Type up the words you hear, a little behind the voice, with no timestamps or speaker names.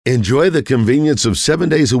Enjoy the convenience of 7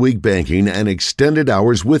 days a week banking and extended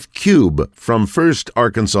hours with Cube from First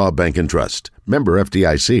Arkansas Bank and Trust. Member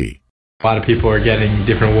FDIC. A lot of people are getting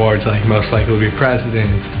different awards, like most likely to be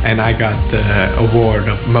president, and I got the award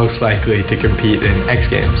of most likely to compete in X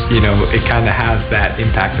Games. You know, it kind of has that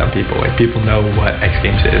impact on people. Like, people know what X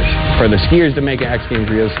Games is. For the skiers to make an X Games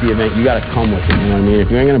real ski event, you got to come with it. You know what I mean? If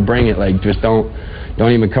you ain't gonna bring it, like, just don't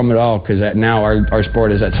even come at all, because now our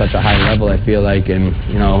sport is at such a high level, I feel like, and,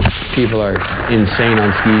 you know, people are insane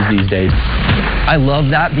on skis these days. I love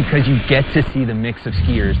that because you get to see the mix of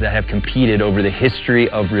skiers that have competed over the history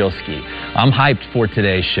of real ski. I'm hyped for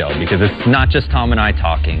today's show because it's not just Tom and I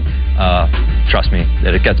talking. Trust me,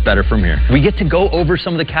 that it gets better from here. We get to go over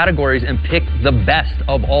some of the categories and pick the best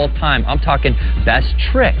of all time. I'm talking best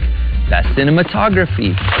trick, best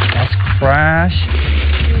cinematography, best crash,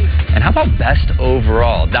 and how about best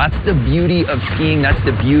overall? That's the beauty of skiing. That's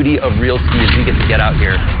the beauty of real skiers. We get to get out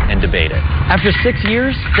here and debate it. After 6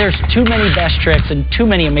 years, there's too many best tricks and too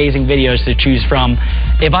many amazing videos to choose from.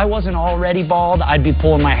 If I wasn't already bald, I'd be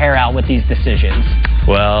pulling my hair out with these decisions.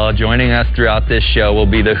 Well, joining us throughout this show will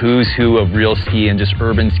be the who's who of real ski and just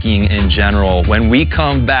urban skiing in general. When we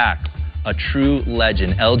come back, a true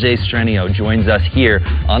legend, LJ Strenio, joins us here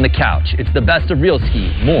on the couch. It's the best of real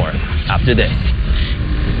ski. More after this.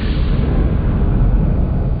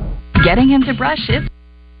 Getting him to brush his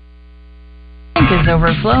tank is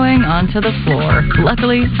overflowing onto the floor.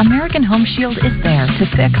 Luckily, American Home Shield is there to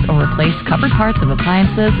fix or replace covered parts of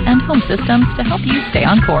appliances and home systems to help you stay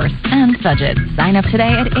on course and budget. Sign up today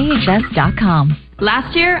at ahs.com.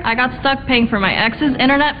 Last year, I got stuck paying for my ex's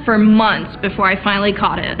internet for months before I finally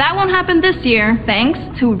caught it. That won't happen this year, thanks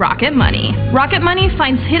to Rocket Money. Rocket Money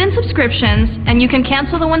finds hidden subscriptions, and you can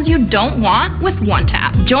cancel the ones you don't want with one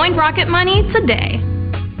tap. Join Rocket Money today.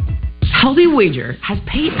 Healthy Wager has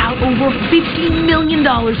paid out over $50 million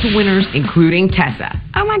to winners, including Tessa.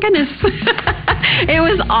 Oh my goodness. It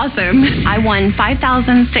was awesome. I won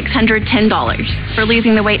 $5,610 for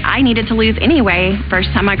losing the weight I needed to lose anyway.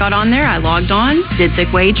 First time I got on there, I logged on, did the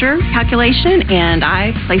wager calculation, and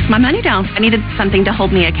I placed my money down. I needed something to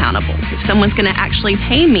hold me accountable. If someone's going to actually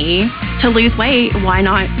pay me to lose weight, why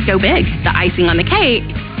not go big? The icing on the cake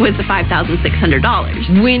was the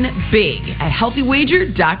 $5,600. Win big at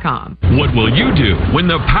healthywager.com. What will you do when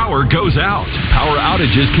the power goes out? Power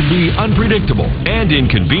outages can be unpredictable and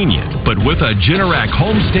inconvenient, but with a Generac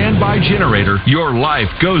home standby generator, your life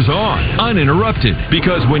goes on uninterrupted,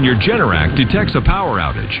 because when your Generac detects a power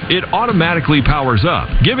outage, it automatically powers up,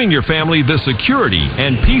 giving your family the security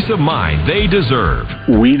and peace of mind they deserve.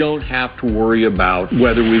 We don't have to worry about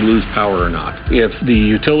whether we lose power or not. If the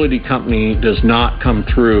utility company does not come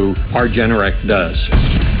through, our Generac does.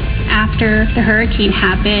 After the hurricane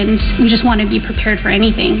happened, we just want to be prepared for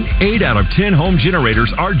anything. 8 out of 10 home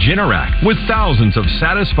generators are Generac, with thousands of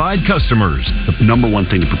satisfied customers. The number one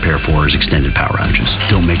thing to prepare for is extended power outages.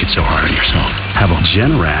 Don't make it so hard on yourself. Have a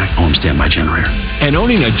Generac home standby generator. And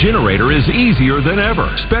owning a generator is easier than ever.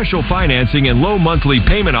 Special financing and low monthly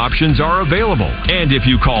payment options are available. And if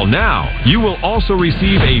you call now, you will also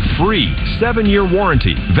receive a free 7-year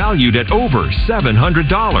warranty valued at over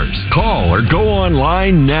 $700. Call or go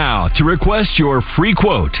online now to request your free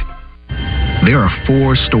quote. There are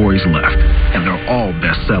 4 stories left, and they're all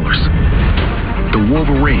bestsellers. The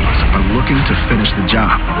Wolverines are looking to finish the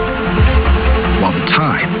job, while the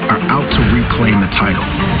Tide are out to reclaim the title.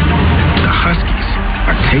 The Huskies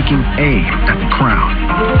are taking aim at the crown,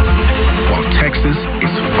 while Texas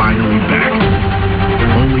is finally back.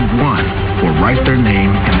 Only one will write their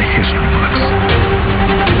name in the history books.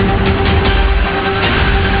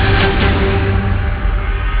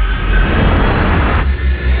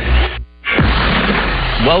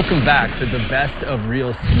 Welcome back to the Best of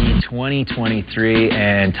Real Ski 2023,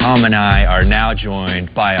 and Tom and I are now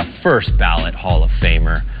joined by a first ballot Hall of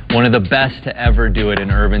Famer, one of the best to ever do it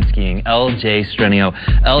in urban skiing, LJ Strenio.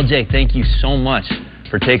 LJ, thank you so much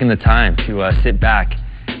for taking the time to sit back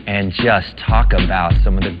and just talk about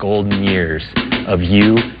some of the golden years of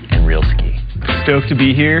you and real ski. Stoked to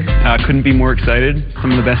be here. Couldn't be more excited.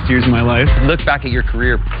 Some of the best years of my life. Look back at your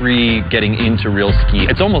career pre-getting into real ski.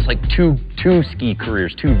 It's almost like two ski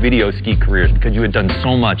careers, 2 video ski careers, because you had done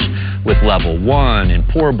so much with Level 1 and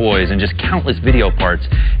Poor Boys and just countless video parts,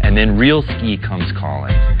 and then real ski comes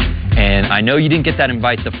calling. And I know you didn't get that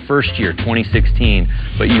invite the first year, 2016,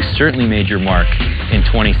 but you certainly made your mark in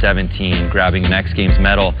 2017, grabbing an X Games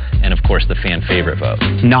medal and, of course, the fan favorite vote.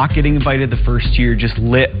 Not getting invited the first year just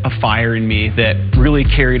lit a fire in me that really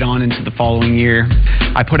carried on into the following year.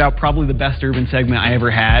 I put out probably the best urban segment I ever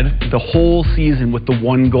had, the whole season with the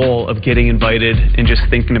one goal of getting invited and just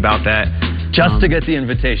thinking about that. Just to get the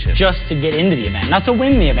invitation. Just to get into the event. Not to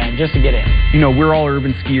win the event, just to get in. You know, we're all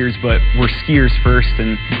urban skiers, but we're skiers first.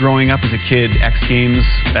 And growing up as a kid, X Games,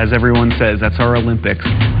 as everyone says, that's our Olympics.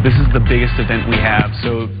 This is the biggest event we have.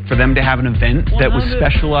 So for them to have an event that was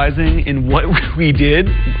specializing in what we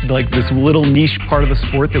did, like this little niche part of the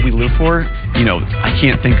sport that we live for, you know, I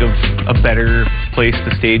can't think of a better place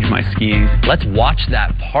to stage my skiing. Let's watch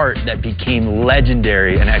that part that became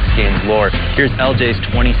legendary in X Games lore. Here's LJ's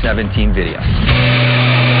 2017 video.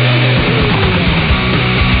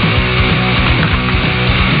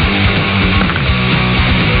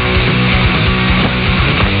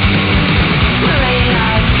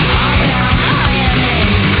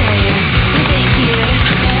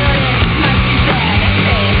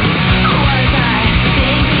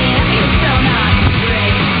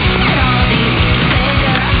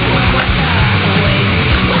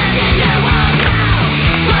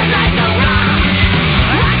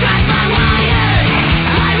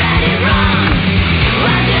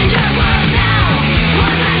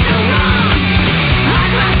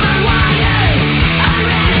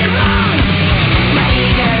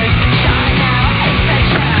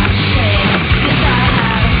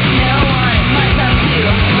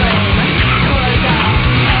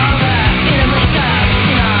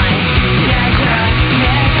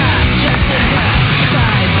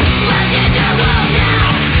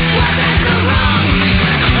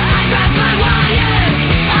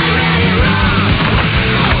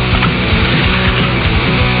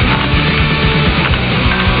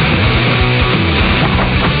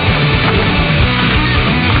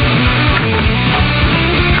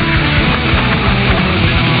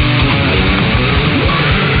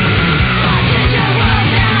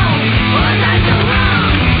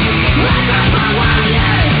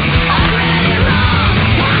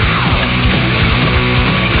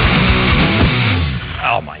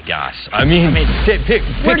 I mean,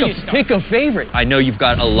 pick a favorite. I know you've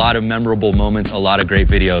got a lot of memorable moments, a lot of great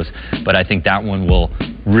videos, but I think that one will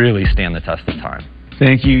really stand the test of time.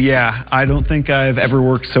 Thank you. Yeah, I don't think I've ever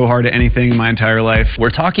worked so hard at anything in my entire life. We're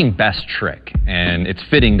talking best trick, and it's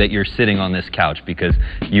fitting that you're sitting on this couch because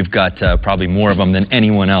you've got probably more of them than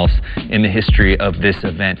anyone else in the history of this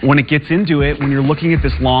event. When it gets into it, when you're looking at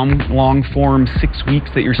this long form 6 weeks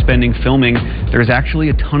that you're spending filming, there's actually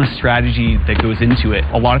a ton of strategy that goes into it.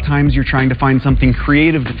 A lot of times you're trying to find something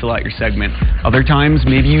creative to fill out your segment. Other times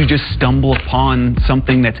maybe you just stumble upon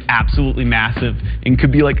something that's absolutely massive and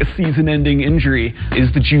could be like a season-ending injury. Is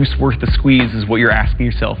the juice worth the squeeze is what you're asking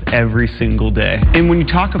yourself every single day. And when you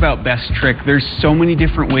talk about best trick, there's so many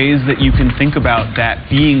different ways that you can think about that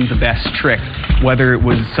being the best trick, whether it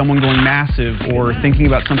was someone going massive or thinking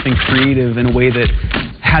about something creative in a way that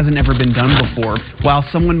hasn't ever been done before. While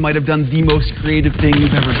someone might have done the most creative thing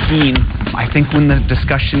you've ever seen, I think when the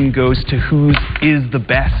discussion goes to whose is the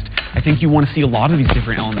best, I think you want to see a lot of these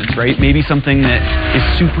different elements, right? Maybe something that is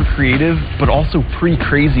super creative, but also pretty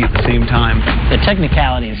crazy at the same time. The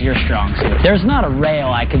technicality is your strong suit. There's not a rail,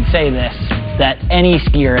 I can say this, that any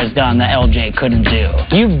skier has done that LJ couldn't do.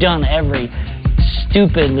 You've done every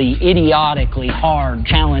stupidly, idiotically hard,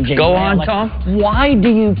 challenging Go rail. on, like, Tom. Why do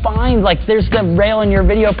you find, like, there's the rail in your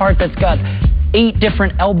video part that's got 8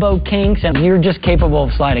 different elbow kinks, and you're just capable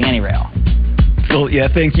of sliding any rail? Well, yeah,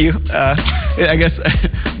 thank you. I guess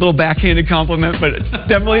a little backhanded compliment, but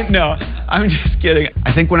definitely, no, I'm just kidding.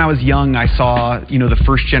 I think when I was young, I saw, the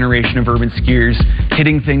first generation of urban skiers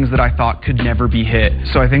hitting things that I thought could never be hit.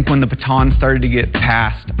 So I think when the baton started to get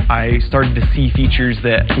passed, I started to see features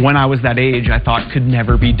that when I was that age, I thought could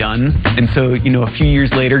never be done. And so, a few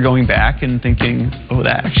years later, going back and thinking, oh,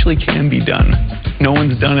 that actually can be done. No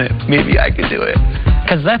one's done it. Maybe I could do it.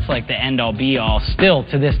 Because that's like the end-all, be-all. Still,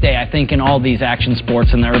 to this day, I think in all these action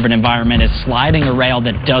sports in the urban environment is sliding a rail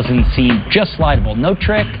that doesn't seem just slidable. No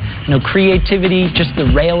trick, no creativity, just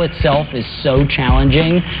the rail itself is so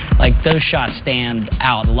challenging. Like, those shots stand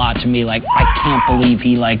out a lot to me. Like, I can't believe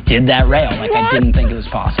he, did that rail. Like, I didn't think it was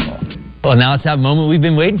possible. Well, now it's that moment we've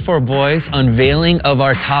been waiting for, boys. Unveiling of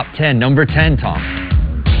our top 10. Number 10, Tom.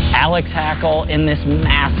 Alex Hackel in this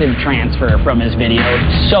massive transfer from his video.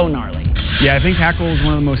 So gnarly. Yeah, I think Hackel is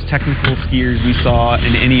one of the most technical skiers we saw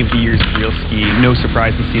in any of the years of real ski. No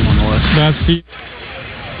surprise to see him on the list.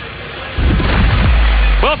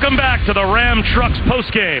 Welcome back to the Ram Trucks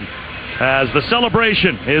postgame as the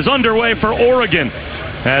celebration is underway for Oregon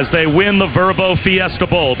as they win the Verbo Fiesta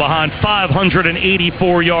Bowl behind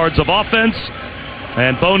 584 yards of offense.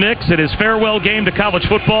 And Bo Nix in his farewell game to college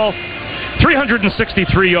football,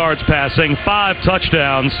 363 yards passing, 5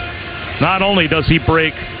 touchdowns. Not only does he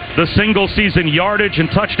break the single-season yardage and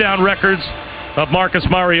touchdown records of Marcus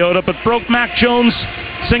Mariota, but broke Mac Jones'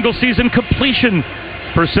 single-season completion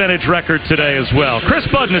percentage record today as well. Chris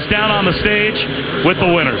Budden is down on the stage with the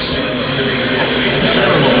winners.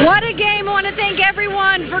 What a game. I want to thank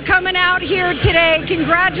everyone for coming out here today.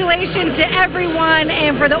 Congratulations to everyone,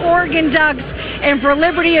 and for the Oregon Ducks and for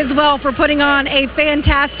Liberty as well for putting on a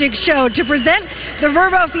fantastic show. To present the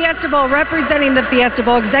Vrbo Fiesta Bowl, representing the Fiesta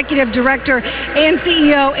Bowl, Executive Director and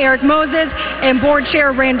CEO Eric Moses and Board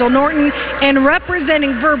Chair Randall Norton, and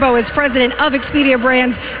representing Vrbo is President of Expedia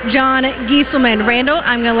Brands, John Gieselman. Randall,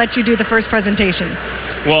 I'm going to let you do the first presentation.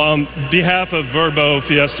 Well, on behalf of Vrbo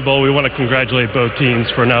Fiesta Bowl, we want to congratulate both teams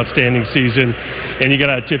for an outstanding season, and you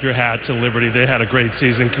got to tip your hat to Liberty. They had a great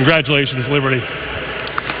season. Congratulations, Liberty.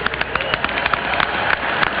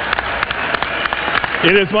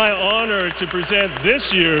 It is my honor to present this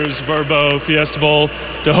year's Vrbo Fiesta Bowl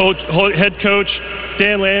to head coach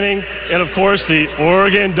Dan Lanning and, of course, the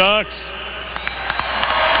Oregon Ducks.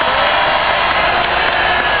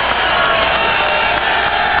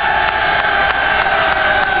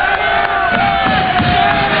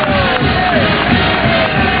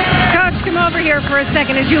 For a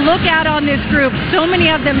second, as you look out on this group, so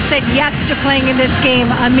many of them said yes to playing in this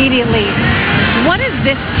game immediately. What has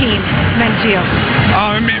this team meant to you?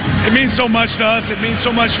 It means so much to us. It means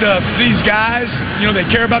so much to these guys. You know, they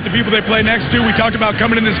care about the people they play next to. We talked about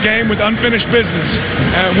coming in this game with unfinished business.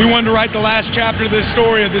 We wanted to write the last chapter of this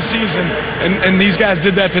story of this season, and these guys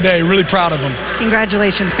did that today. Really proud of them.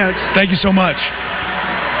 Congratulations, Coach. Thank you so much.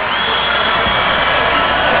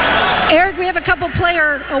 Eric, we have a couple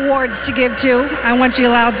player awards to give to. I want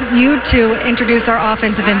you to introduce our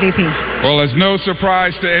offensive MVP. Well, it's no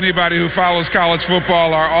surprise to anybody who follows college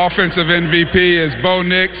football. Our offensive MVP is Bo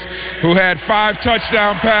Nix, who had 5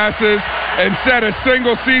 touchdown passes and set a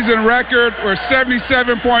single-season record for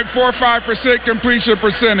 77.45% completion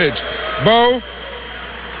percentage. Bo?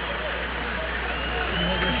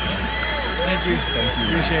 Thank you.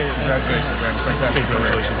 Appreciate it. Congratulations, man. Fantastic.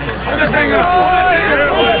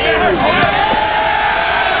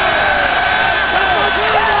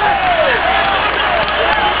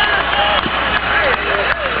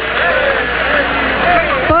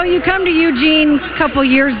 Bo, you come to Eugene a couple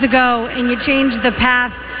years ago and you changed the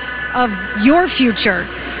path of your future.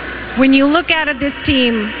 When you look at this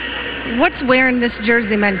team, what's wearing this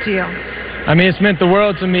jersey meant to you? I mean, it's meant the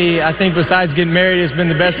world to me. I think besides getting married, it's been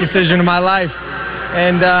the best decision of my life.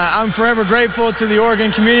 And I'm forever grateful to the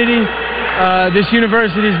Oregon community. This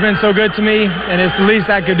university has been so good to me, and it's the least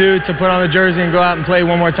I could do to put on the jersey and go out and play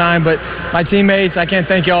one more time. But my teammates, I can't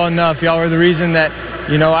thank y'all enough. Y'all are the reason that,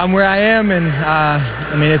 I'm where I am, and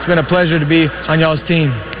it's been a pleasure to be on y'all's team.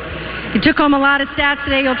 You took home a lot of stats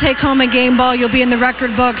today. You'll take home a game ball. You'll be in the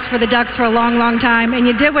record books for the Ducks for a long, long time. And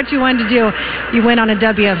you did what you wanted to do. You went on a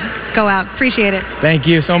W. Go out. Appreciate it. Thank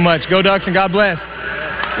you so much. Go Ducks and God bless.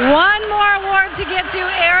 One more award to get to,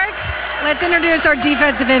 Eric. Let's introduce our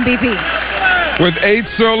defensive MVP. With 8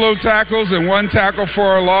 solo tackles and 1 tackle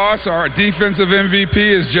for a loss, our defensive MVP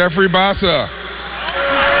is Jeffrey Bassa.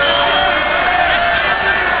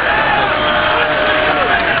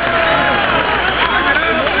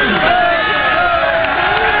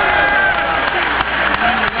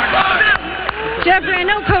 Jeffrey, I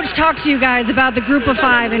know Coach talked to you guys about the group of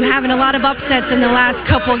 5 and having a lot of upsets in the last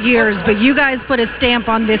couple years, but you guys put a stamp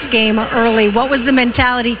on this game early. What was the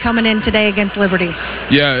mentality coming in today against Liberty?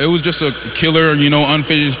 Yeah, it was just a killer,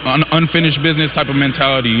 unfinished business type of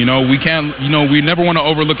mentality. We can't, we never want to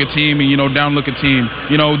overlook a team and, downlook a team.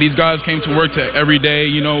 These guys came to work every day,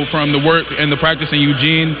 from the work and the practice in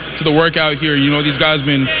Eugene to the workout here. These guys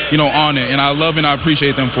been, on it, and I love and I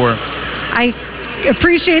appreciate them for it. I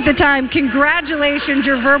appreciate the time. Congratulations,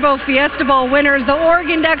 your Vrbo Fiesta Bowl winners, the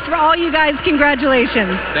Oregon Ducks. For all you guys,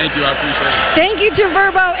 congratulations. Thank you. I appreciate it. Thank you to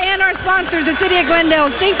Vrbo and our sponsors, the City of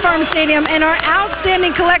Glendale, State Farm Stadium, and our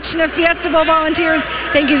outstanding collection of Fiesta Bowl volunteers.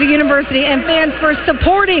 Thank you to the university and fans for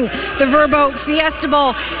supporting the Vrbo Fiesta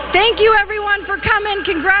Bowl. Thank you, everyone, for coming.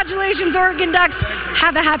 Congratulations, Oregon Ducks.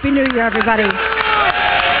 Have a Happy New Year, everybody.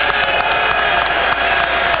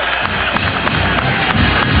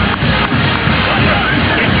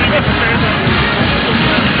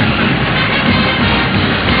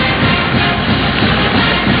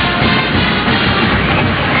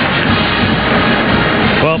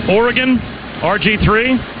 Well, Oregon,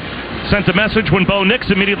 RG3, sent a message when Bo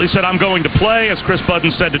Nix immediately said, I'm going to play. As Chris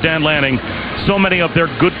Budden said to Dan Lanning, so many of their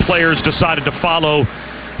good players decided to follow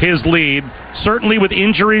his lead. Certainly with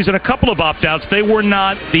injuries and a couple of opt-outs, they were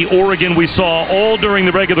not the Oregon we saw all during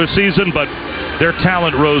the regular season, but their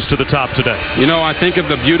talent rose to the top today. You know, I think of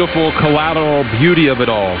the beautiful collateral beauty of it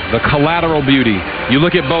all. The collateral beauty. You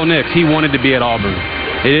look at Bo Nix. He wanted to be at Auburn.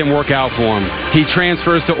 It didn't work out for him. He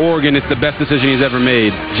transfers to Oregon. It's the best decision he's ever made.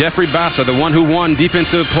 Jeffrey Bassa, the one who won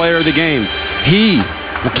Defensive Player of the Game, he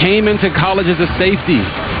came into college as a safety,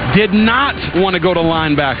 did not want to go to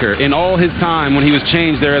linebacker in all his time when he was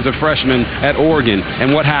changed there as a freshman at Oregon.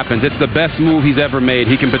 And what happens? It's the best move he's ever made.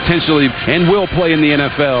 He can potentially and will play in the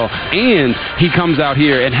NFL, and he comes out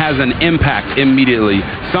here and has an impact immediately.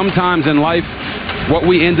 Sometimes in life, what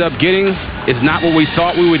we end up getting is not what we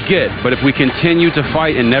thought we would get, but if we continue to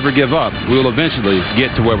fight and never give up, we will eventually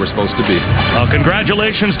get to where we're supposed to be. Well,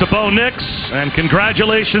 congratulations to Bo Nix, and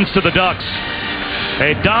congratulations to the Ducks.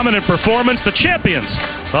 A dominant performance, the champions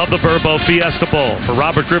of the Verbo Fiesta Bowl. For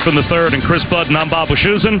Robert Griffin III and Chris Budd and I'm Bob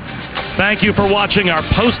Wischusen, thank you for watching our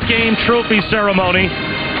post-game trophy ceremony.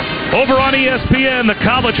 Over on ESPN, the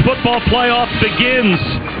college football playoff begins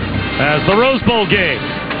as the Rose Bowl game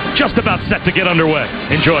just about set to get underway.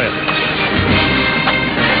 Enjoy it.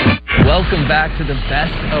 Welcome back to the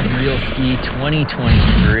Best of Real Ski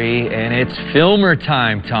 2023, and it's filmer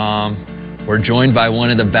time, Tom. We're joined by one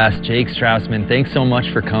of the best, Jake Strausman. Thanks so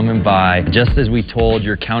much for coming by. Just as we told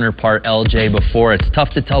your counterpart, LJ, before, it's tough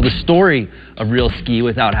to tell the story of Real Ski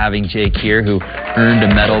without having Jake here, who earned a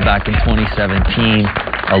medal back in 2017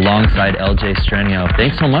 alongside LJ Strenio.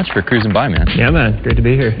 Thanks so much for cruising by, man. Yeah, man. Great to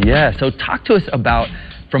be here. Yeah, so talk to us about,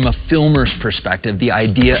 from a filmer's perspective, the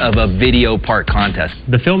idea of a video part contest.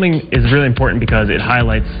 The filming is really important because it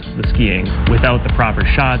highlights the skiing. Without the proper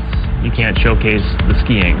shots, you can't showcase the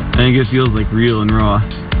skiing. I think it feels like real and raw,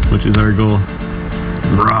 which is our goal.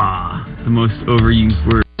 Raw, the most overused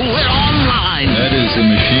word. We're online. That is the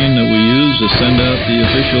machine that we use to send out the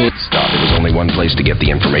official. Stop. There was only one place to get the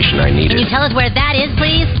information I needed. Can you tell us where that is,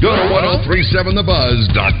 please? Go to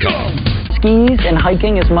 1037thebuzz.com. Skis and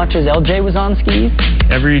hiking as much as LJ was on skis?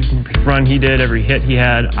 Every run he did, every hit he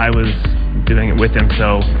had, I was doing it with him.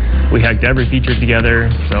 So we hiked every feature together.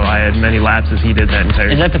 So I had many laps as he did that entire.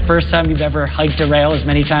 Is that the first time you've ever hiked a rail as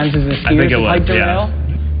many times as the skiers I think it was, hiked a rail?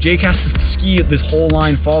 Jake has to ski this whole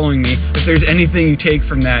line following me. If there's anything you take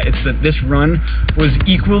from that, it's that this run was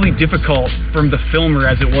equally difficult from the filmer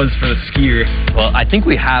as it was for the skier. Well, I think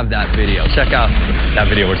we have that video. Check out that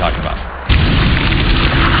video we're talking about.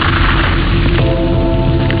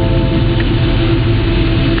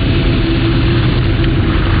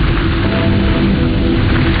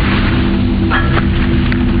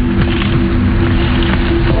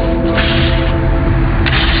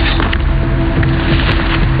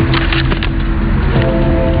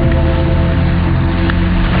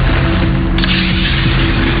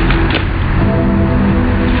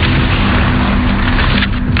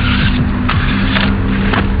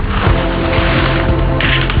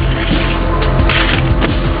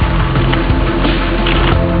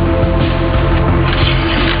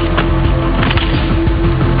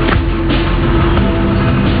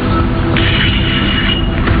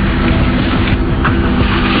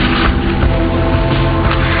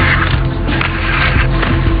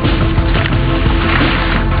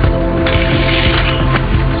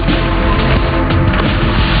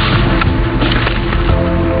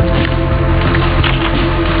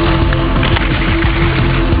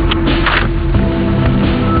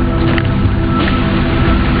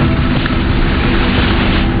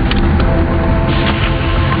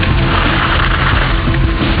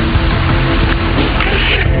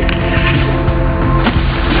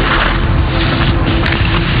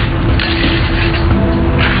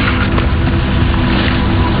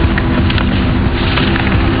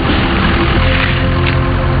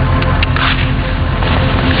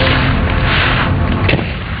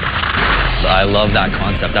 I love that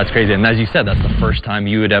concept. That's crazy. And as you said, that's the first time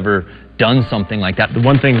you had ever done something like that. The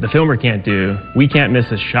one thing the filmer can't do, we can't miss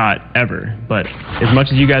a shot ever. But as much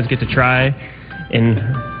as you guys get to try, and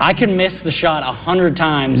I can miss the shot 100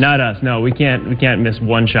 times. Not us. No, we can't miss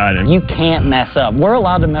one shot. You can't mess up. We're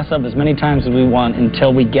allowed to mess up as many times as we want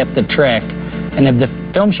until we get the trick. And if the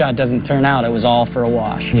film shot doesn't turn out, it was all for a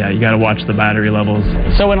wash. Yeah, you got to watch the battery levels.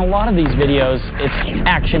 So in a lot of these videos, it's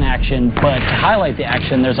action, but to highlight the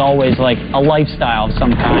action, there's always like a lifestyle of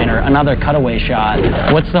some kind or another cutaway shot.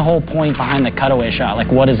 What's the whole point behind the cutaway shot? Like,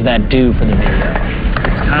 what does that do for the video?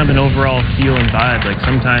 It's kind of an overall feel and vibe. Like,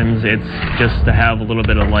 sometimes it's just to have a little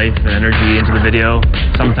bit of life and energy into the video.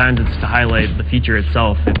 Sometimes it's to highlight the feature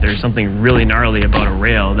itself. If there's something really gnarly about a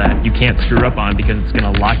rail that you can't screw up on because it's going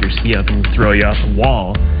to lock your ski up and throw you off the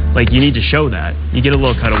wall, Like, you need to show that. You get a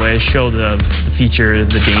little cutaway, show the feature,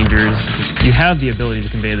 the dangers. You have the ability to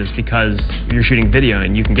convey this because you're shooting video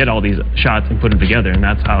and you can get all these shots and put them together, and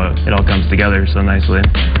that's how it all comes together so nicely.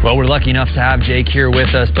 Well, we're lucky enough to have Jake here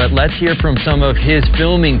with us, but let's hear from some of his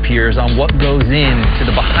filming peers on what goes into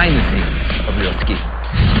the behind the scenes of Real Ski.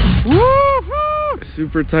 Woo-hoo!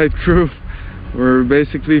 Super tight crew. We're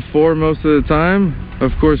basically 4 most of the time.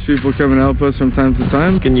 Of course, people come and help us from time to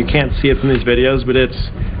time. And you can't see it from these videos, but it's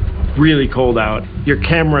really cold out. Your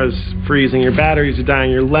camera's freezing, your batteries are dying,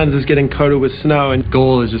 your lens is getting coated with snow. And the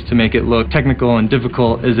goal is just to make it look technical and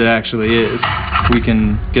difficult as it actually is. If we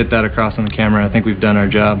can get that across on the camera, I think we've done our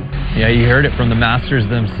job. Yeah, you heard it from the masters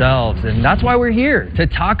themselves, and that's why we're here, to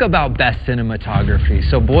talk about best cinematography.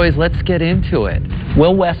 So boys, let's get into it.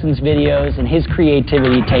 Will Wesson's videos and his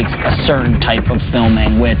creativity takes a certain type of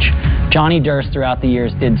filming, which Johnny Durst throughout the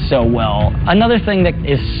years did so well. Another thing that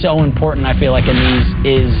is so important, I feel like, in these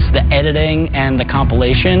is the editing and the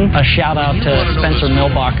compilation. A shout out to Spencer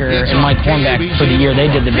Milbacher and Mike Hornbeck for the year they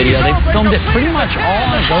did the video. They filmed it pretty much all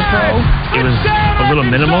on GoPro. It was a little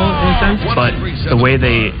minimal in a sense, but the way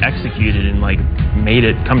they executed and like made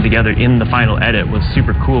it come together in the final edit was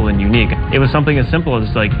super cool and unique. It was something as simple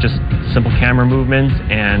as like just simple camera movements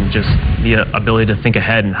and just the ability to think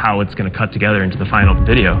ahead and how it's going to cut together into the final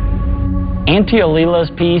video. Antti Olila's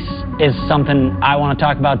piece is something I want to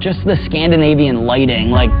talk about, just the Scandinavian lighting.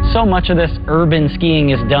 Like, so much of this urban skiing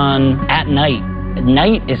is done at night. At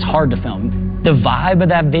night is hard to film. The vibe of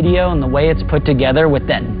that video and the way it's put together with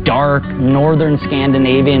that dark northern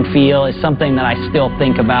Scandinavian feel is something that I still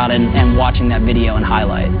think about and watching that video and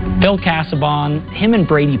highlight. Phil Casaubon, him and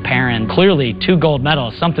Brady Perrin, clearly 2 gold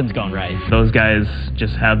medals, something's going right. Those guys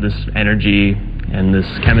just have this energy and this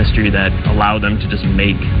chemistry that allow them to just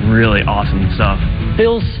make really awesome stuff.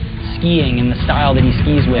 Phil's skiing and the style that he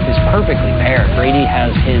skis with is perfectly paired. Brady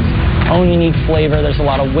has his own unique flavor. There's a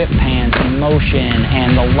lot of whip pans and motion,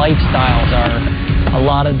 and the lifestyles are a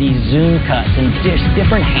lot of these zoom cuts and just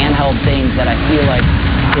different handheld things that I feel like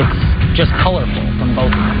it's just colorful from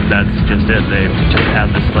both of them. That's just it. They just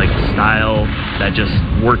have this like style that just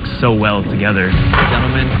works so well together.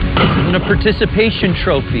 Gentlemen, this isn't a participation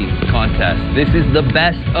trophy contest. This is the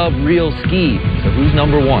best of Real Ski. So who's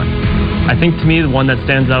number 1? I think to me the one that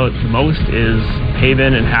stands out most is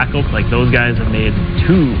Haven and Hackle. Like, those guys have made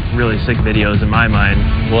 2 really sick videos in my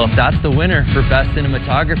mind. Well, if that's the winner for best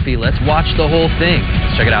cinematography, let's watch the whole thing.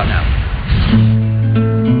 Let's check it out now.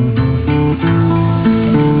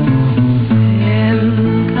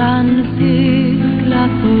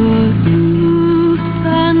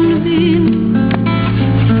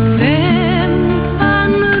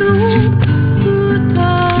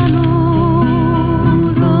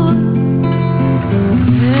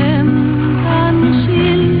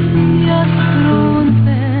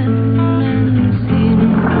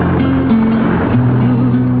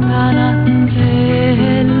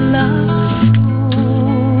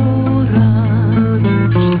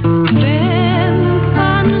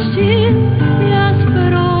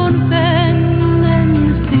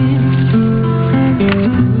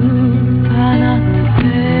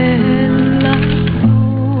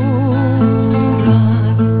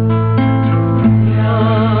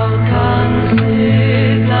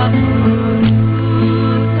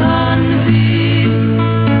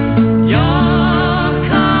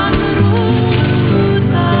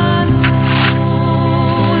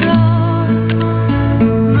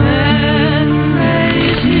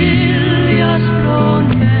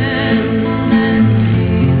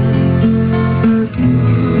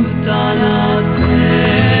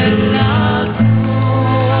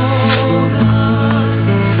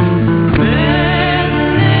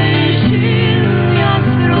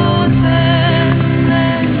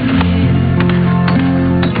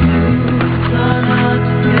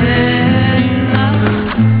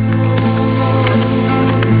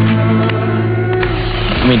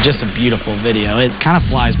 Just a beautiful video. It kind of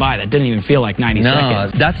flies by. That didn't even feel like 90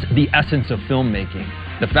 seconds. No, that's the essence of filmmaking.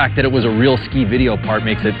 The fact that it was a Real Ski video part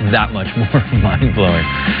makes it that much more mind-blowing.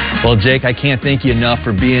 Well, Jake, I can't thank you enough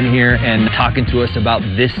for being here and talking to us about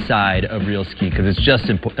this side of Real Ski, because it's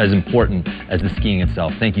just as important as the skiing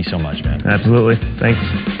itself. Thank you so much, man. Absolutely. Thanks.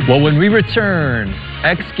 Well, when we return,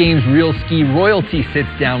 X Games Real Ski royalty sits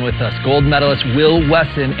down with us, gold medalist Will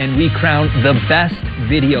Wesson, and we crown the best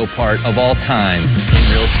video part of all time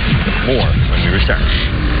in Real Ski. More when we return.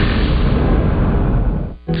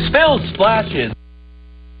 Spilled splashes.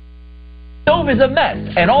 Stove is a mess,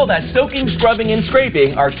 and all that soaking, scrubbing, and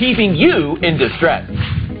scraping are keeping you in distress.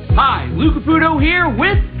 Hi, Lou Caputo here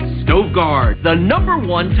with Stove Guard, the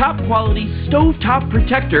 #1 top quality stovetop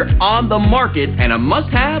protector on the market and a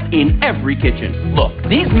must-have in every kitchen. Look,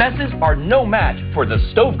 these messes are no match for the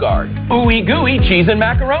Stove Guard. Ooey gooey cheese and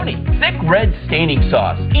macaroni, thick red staining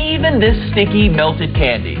sauce, even this sticky melted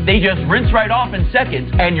candy. They just rinse right off in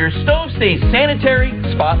seconds and your stove stays sanitary,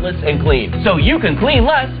 spotless, and clean. So you can clean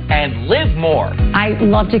less and live more. I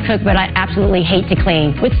love to cook, but I absolutely hate to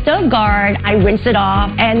clean. With Stove Guard, I rinse it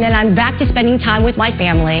off and then I'm back to spending time with my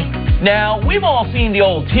family. Now, we've all seen the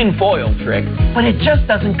old tin foil trick, but it just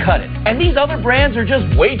doesn't cut it. And these other brands are just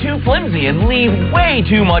way too flimsy and leave way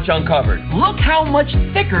too much uncovered. Look how much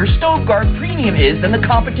thicker Stove Guard Premium is than the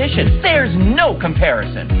competition. There's no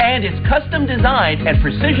comparison. And it's custom designed and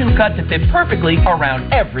precision cut to fit perfectly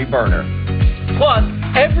around every burner. Plus,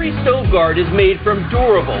 every Stove Guard is made from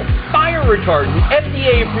durable, fire-retardant,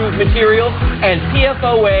 FDA-approved materials and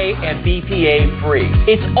PFOA and BPA-free.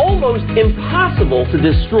 It's almost impossible to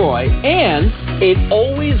destroy, and it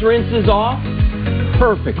always rinses off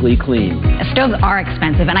perfectly clean. Stoves are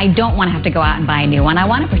expensive, and I don't want to have to go out and buy a new one. I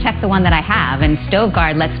want to protect the one that I have, and Stove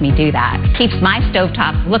Guard lets me do that. Keeps my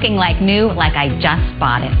stovetop looking like new, like I just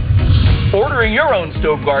bought it. Ordering your own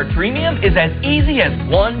Stove Guard Premium is as easy as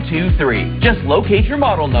 1, 2, 3. Just locate your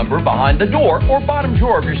model number behind the door or bottom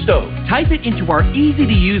drawer of your stove. Type it into our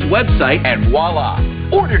easy-to-use website, and voila!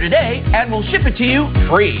 Order today, and we'll ship it to you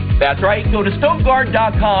free. That's right, go to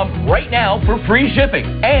StoveGuard.com right now for free shipping.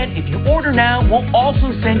 And if you order now, we'll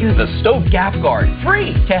also send you the Stove Gap Guard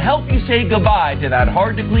free to help you say goodbye to that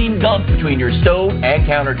hard-to-clean gunk between your stove and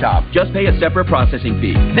countertop. Just pay a separate processing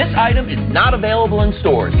fee. This item is not available in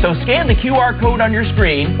stores, so scan the QR code on your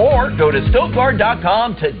screen or go to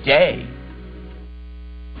StoveGuard.com today.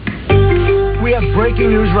 We have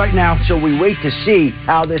breaking news right now, so we wait to see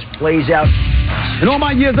how this plays out. In all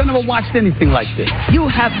my years, I never watched anything like this. You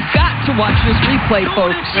have got to watch this replay,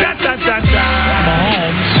 folks.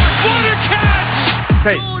 Mahomes. What a catch!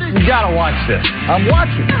 Hey, you gotta watch this. I'm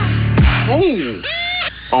watching.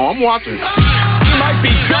 Oh, I'm watching. You might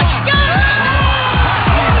be gone.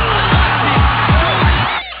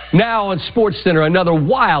 Now on SportsCenter, another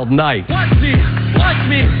wild night. Watch me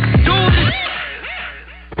do this.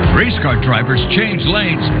 Race car drivers change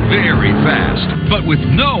lanes very fast, but with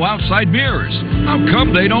no outside mirrors. How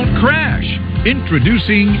come they don't crash?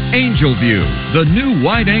 Introducing Angel View, the new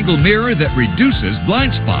wide-angle mirror that reduces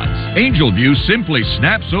blind spots. Angel View simply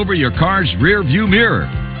snaps over your car's rear view mirror,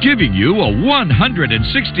 giving you a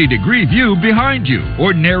 160-degree view behind you.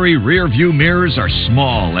 Ordinary rear view mirrors are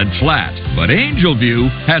small and flat, but Angel View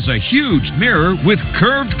has a huge mirror with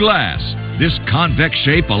curved glass. This convex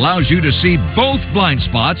shape allows you to see both blind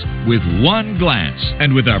spots with one glance.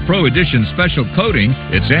 And with our Pro Edition special coating,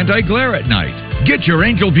 it's anti-glare at night. Get your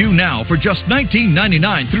Angel View now for just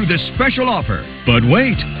 $19.99 through this special offer. But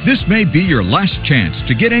wait, this may be your last chance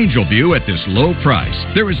to get Angel View at this low price.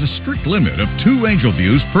 There is a strict limit of 2 Angel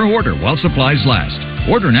Views per order while supplies last.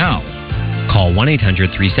 Order now. Call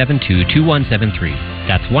 1-800-372-2173.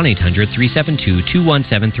 That's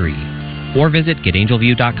 1-800-372-2173. Or visit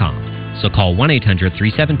GetAngelView.com. So call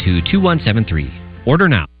 1-800-372-2173. Order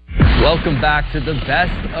now. Welcome back to the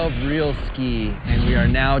best of Real Ski, and we are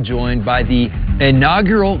now joined by the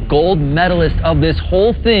inaugural gold medalist of this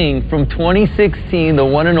whole thing from 2016, the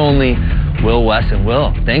one and only Will Wesson.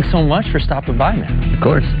 Will, thanks so much for stopping by, man. Of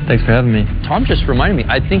course. Thanks for having me. Tom just reminded me,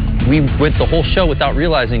 I think we went the whole show without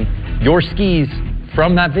realizing your skis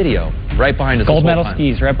from that video right behind us. Gold medal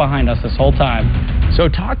skis right behind us this whole time. So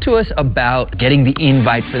talk to us about getting the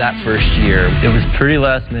invite for that first year. It was pretty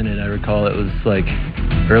last minute. I recall it was like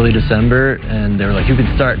early December, and they were like, you can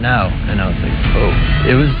start now. And I was like, oh.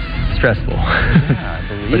 It was stressful. Yeah,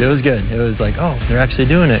 but it was good. It was like, oh, they're actually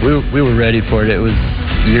doing it. We were ready for it. It was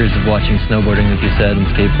years of watching snowboarding, like you said, and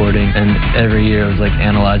skateboarding. And every year I was like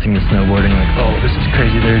analyzing the snowboarding, like, oh, this is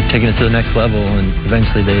crazy. They're taking it to the next level. And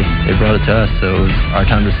eventually they brought it to us. So it was our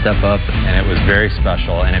time to step up. And it was very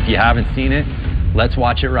special. And if you haven't seen it, let's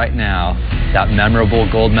watch it right now. That memorable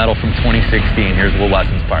gold medal from 2016. Here's Will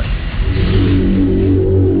Wesson's part.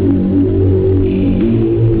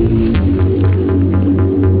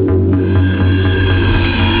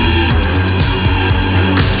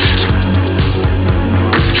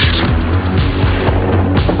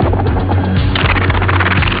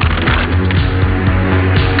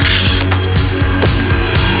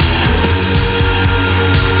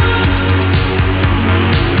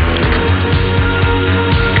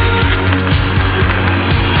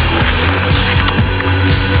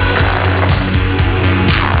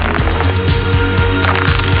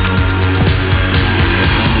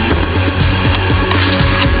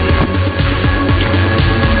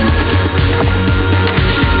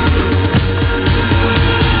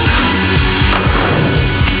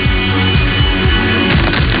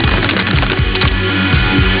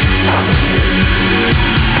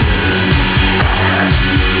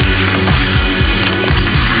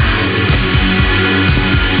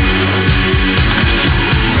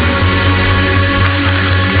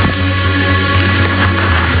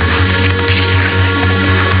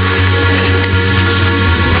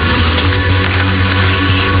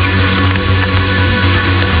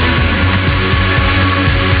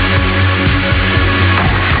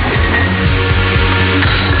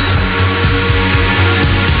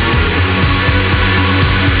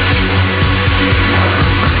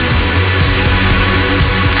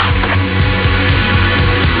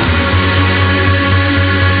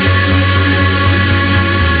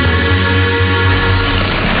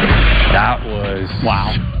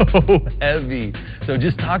 so heavy. So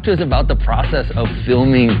just talk to us about the process of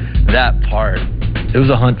filming that part. It was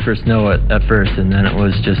a hunt for snow at first, and then it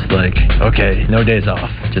was just like, okay, no days off.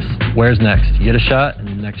 Just where's next? You get a shot, and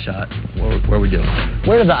the next shot, where are we doing?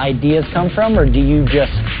 Where do the ideas come from, or do you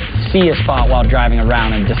just see a spot while driving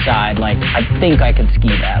around and decide, like, I think I could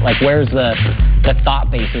ski that? Like, where's the thought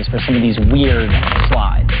basis for some of these weird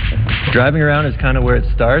slides? Driving around is kind of where it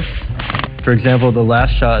starts. For example, the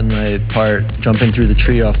last shot in my part, jumping through the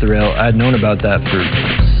tree off the rail, I'd known about that for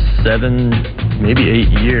 7, maybe 8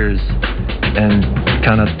 years, and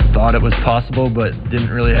kind of thought it was possible, but didn't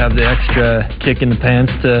really have the extra kick in the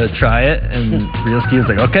pants to try it. And Real Ski was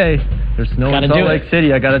like, okay, there's snow in Salt Lake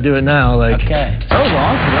City, I got to do it now. Like, okay. That was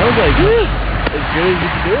awesome. I was like, as good as you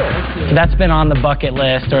can do it. So that's been on the bucket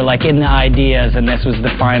list, or like in the ideas, and this was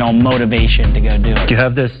the final motivation to go do it. You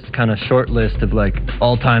have this kind of short list of like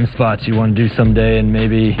all-time spots you want to do someday, and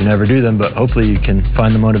maybe you never do them, but hopefully you can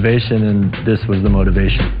find the motivation, and this was the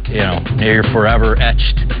motivation. You know, you're forever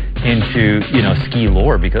etched into, you know, ski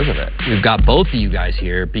lore because of it. We've got both of you guys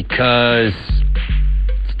here because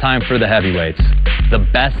it's time for the heavyweights, the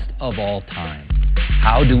best of all time.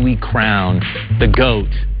 How do we crown the GOAT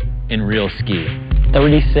in Real Ski?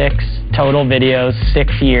 36 total videos,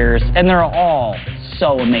 6 years, and they're all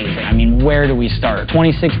so amazing. I mean, where do we start?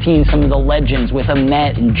 2016, some of the legends with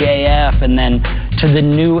Ahmet and JF, and then to the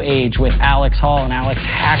new age with Alex Hall and Alex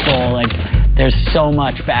Hackle. Like, there's so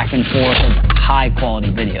much back and forth of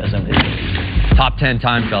high-quality videos of it. Top 10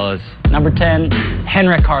 time, fellas. Number 10,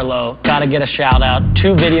 Henrik Harlow. Got to get a shout-out.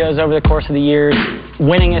 2 videos over the course of the years,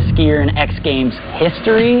 winning a skier in X Games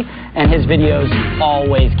history, and his videos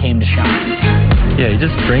always came to shine. Yeah, he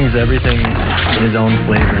just brings everything in his own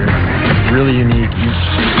flavor. It's really unique. You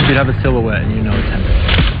could have a silhouette and you know it's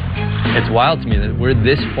Henrik. It's wild to me that we're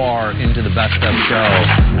this far into the best of show.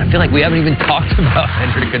 I feel like we haven't even talked about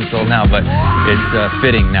Henrik until now, but it's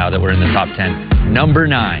fitting now that we're in the top 10. Number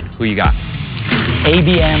 9, who you got?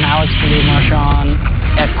 ABM, Alex Marchand,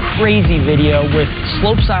 a crazy video with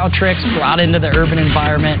slopestyle tricks brought into the urban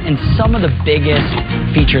environment and some of the biggest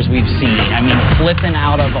features we've seen. I mean, flipping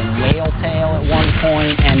out of a whale tail at one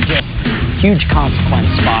point and just huge consequence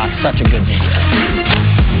spots. Such a good video.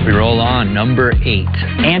 We roll on. Number 8.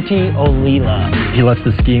 Antti Ollila. He lets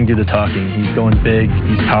the skiing do the talking. He's going big,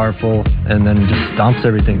 he's powerful, and then just stomps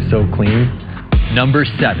everything so clean. Number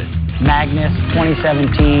 7. Magnus,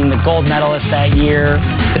 2017, the gold medalist that year.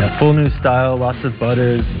 Yeah, full new style, lots of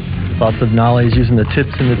butters, lots of nollies, using the tips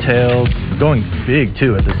and the tails. Going big,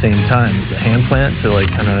 too, at the same time. The hand plant to, like,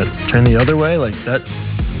 kind of turn the other way, like that.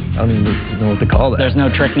 I don't even know what to call that. There's no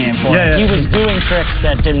trick name for it. He was doing tricks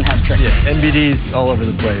that didn't have trick names. NBDs all over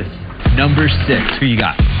the place. Number 6, who you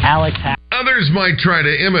got? Alex Hackle. Others might try to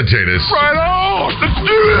imitate us. Right on! Let's do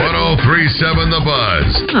it! 1037 The Buzz.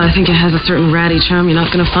 I think it has a certain ratty charm you're not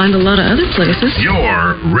going to find a lot of other places.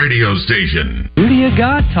 Your radio station. Who do you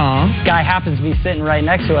got, Tom? Guy happens to be sitting right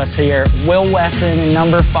next to us here. Will Wesson in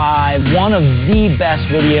number 5. One of the best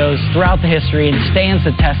videos throughout the history and stands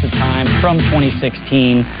the test of time from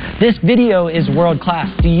 2016. This video is world class.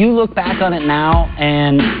 Do you look back on it now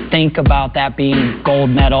and think about that being gold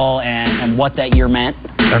medal and what that year meant?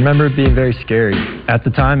 I remember it being very scary. At the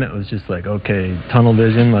time, it was just like, okay, tunnel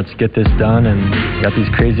vision, let's get this done, and got these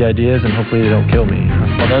crazy ideas, and hopefully they don't kill me.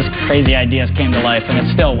 Well, those crazy ideas came to life, and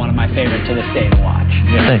it's still one of my favorites to this day to watch.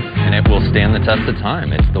 Yeah, thanks. And it will stand the test of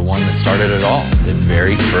time. It's the one that started it all. The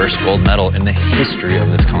very first gold medal in the history of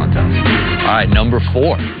this contest. All right, number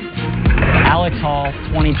 4. Alex Hall,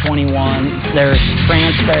 2021. There's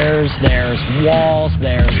transfers, there's walls,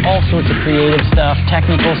 there's all sorts of creative stuff,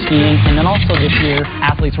 technical skiing, and then also this year,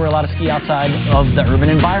 athletes were allowed to ski outside of the urban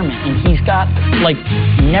environment. And he's got, like,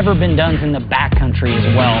 never been done's in the backcountry as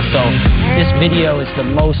well. So this video is the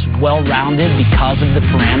most well-rounded because of the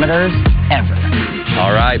parameters ever.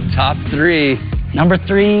 All right, top 3. Number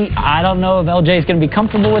 3, I don't know if LJ is going to be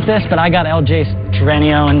comfortable with this, but I got LJ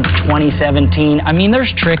Strenio in 2017. I mean,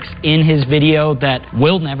 there's tricks in his video that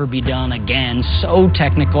will never be done again. So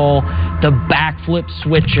technical. The backflip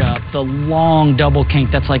switch up, the long double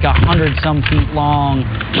kink that's like 100-some feet long,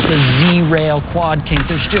 the Z-rail quad kink.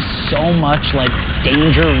 There's just so much like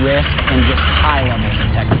danger, risk, and just high levels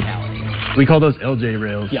of technicality. We call those LJ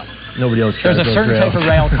rails. Yeah. Nobody else There's has a those certain rails. type of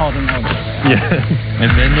rail called an LJ rail. Yeah. And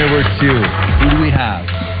then there were 2. Who do we have?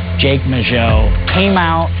 Jake Majot came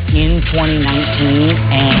out in 2019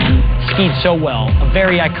 and skied so well. A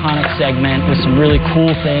very iconic segment with some really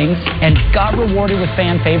cool things and got rewarded with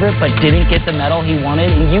fan favorite, but didn't get the medal he wanted.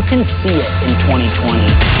 And you can see it in 2020.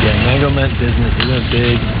 Yeah, Mango meant business. He went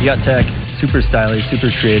big. He got tech. Super stylish, super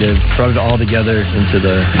creative. Brought it all together into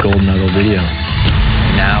the gold medal video.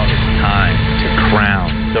 Now it's time to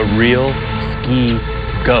crown the real ski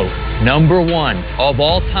GOAT. Number one of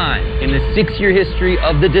all time in the 6-year history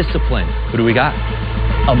of the discipline. Who do we got?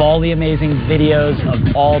 Of all the amazing videos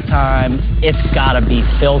of all time, it's gotta be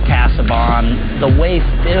Phil Casaubon. The way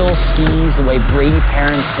Phil skis, the way Brady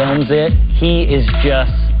Perrin films it, he is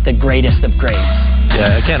just the greatest of greats.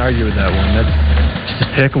 Yeah, I can't argue with that one. That's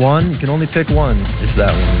just pick one. You can only pick one. It's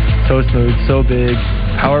that one. It's so smooth, so big,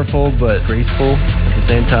 powerful but graceful at the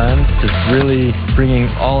same time. Just really bringing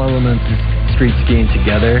all elements of street skiing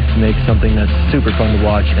together to make something that's super fun to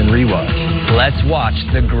watch and rewatch. Let's watch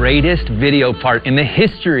the greatest video part in the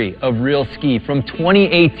history of real ski from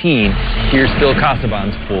 2018. Here's Phil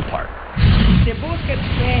Casaubon's full part.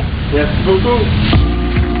 Yes,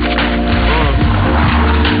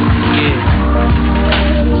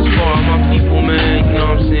 for all my people, man, you know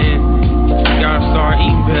what I'm saying? Gotta start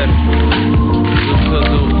eating better. So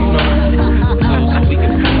we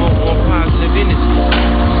can promote more positive energy.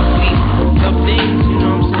 Eat tough things, you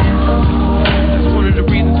know what I'm saying? That's one of the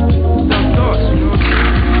reasons tough thoughts, you know what I'm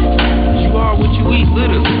saying? You are what you eat,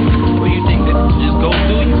 literally. Or you think that just go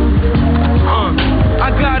through you? I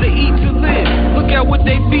gotta eat to live. Look at what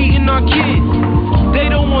they feeding our kids. They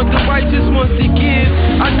don't want the righteous ones to give.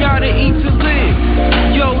 I gotta eat to live.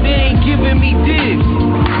 Yo, they ain't giving me dibs.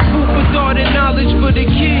 Food for thought and knowledge for the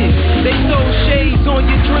kids. They throw shades on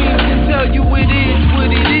your dreams and tell you it is what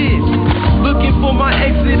it is. Looking for my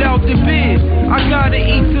exit out the biz. I gotta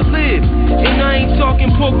eat to live. And I ain't talking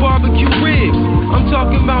pork barbecue ribs. I'm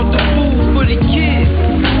talking about the food for the kids.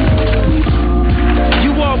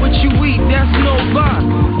 You are what you eat, that's no lie.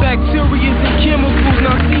 Bacteria and chemicals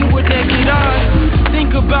not seen with naked eyes.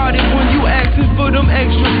 Think about it when you asking for them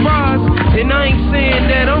extra fries. And I ain't saying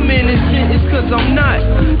that I'm innocent, it's cause I'm not.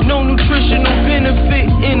 No nutritional benefit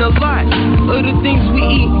in a lot of the things we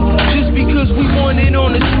eat, just because we want it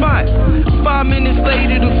on the spot. 5 minutes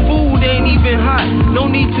later the food ain't even hot. No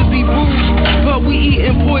need to be rude, but we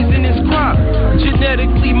eating poisonous crop.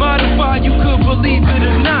 Genetically modified, you could believe it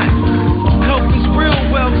or not. Health is real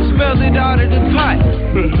wealth, smell it out of the pot.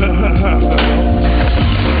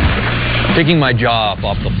 Taking my jaw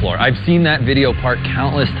off the floor. I've seen that video part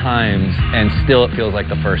countless times, and still it feels like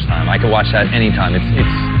the first time. I could watch that anytime.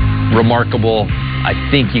 It's remarkable. I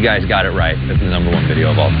think you guys got it right. It's the #1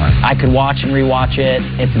 video of all time. I could watch and rewatch it.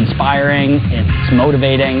 It's inspiring. It's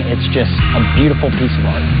motivating. It's just a beautiful piece of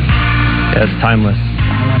art. Yeah, it's timeless.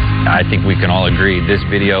 I think we can all agree this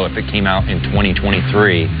video, if it came out in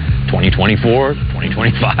 2023, 2024,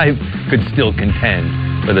 2025, could still contend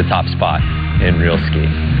for the top spot in real ski.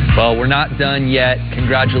 Well, we're not done yet.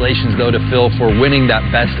 Congratulations, though, to Phil for winning that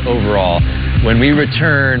best overall. When we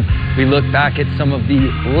return, we look back at some of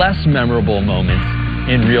the less memorable moments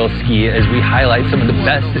in real ski as we highlight some of the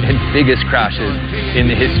best and biggest crashes in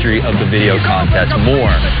the history of the video contest.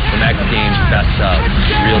 More from X Games Best of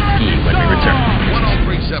Real Ski when we return.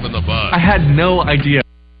 1037 The Buzz. I had no idea.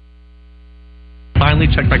 Finally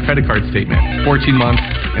checked my credit card statement 14 months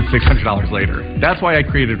and $600 later. That's why I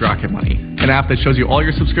created Rocket Money, an app that shows you all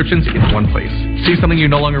your subscriptions in one place. See something you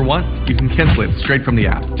no longer want? You can cancel it straight from the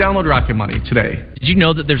app. Download Rocket Money today. Did you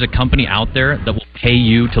know that there's a company out there that will pay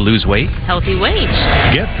you to lose weight? Healthy Wage.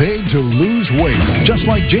 Get paid to lose weight, just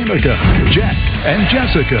like Janica, Jack, and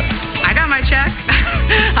Jessica. I got my check.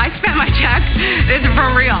 I spent my check. It's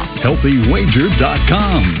for real.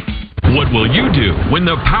 HealthyWager.com. What will you do when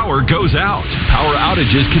the power goes out? Power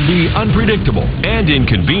outages can be unpredictable and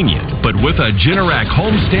inconvenient, but with a Generac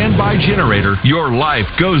home standby generator, your life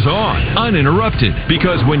goes on, uninterrupted,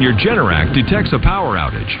 because when your Generac detects a power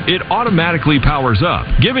outage, it automatically powers up,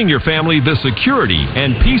 giving your family the security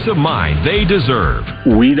and peace of mind they deserve.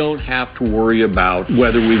 We don't have to worry about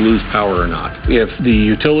whether we lose power or not. If the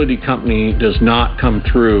utility company does not come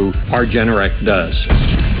through, our Generac does.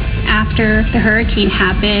 After the hurricane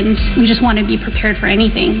happened, we just want to be prepared for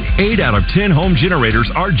anything. 8 out of 10 home generators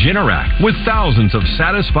are Generac, with thousands of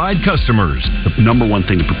satisfied customers. The #1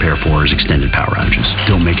 thing to prepare for is extended power outages.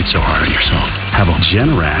 Don't make it so hard on yourself. Have a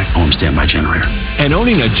Generac home standby generator. And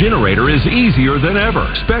owning a generator is easier than ever.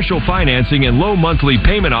 Special financing and low monthly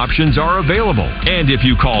payment options are available. And if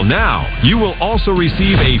you call now, you will also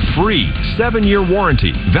receive a free 7-year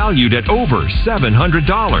warranty valued at over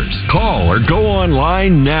 $700. Call or go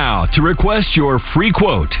online now to request your free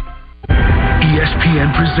quote.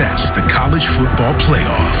 ESPN presents the College Football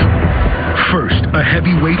Playoff. First, a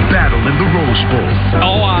heavyweight battle in the Rose Bowl.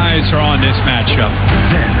 All eyes are on this matchup.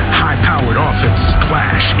 Then, high-powered offenses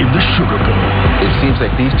clash in the Sugar Bowl. It seems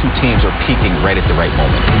like these two teams are peaking right at the right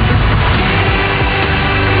moment.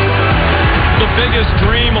 The biggest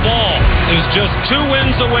dream of all is just 2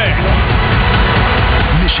 wins away.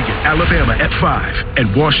 Michigan, Alabama at 5,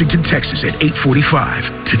 and Washington, Texas at 8:45.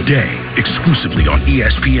 Today, exclusively on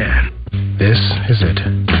ESPN. This is it.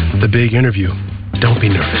 The big interview. Don't be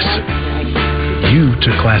nervous. You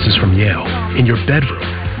took classes from Yale in your bedroom,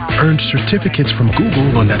 earned certificates from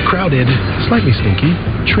Google on that crowded, slightly stinky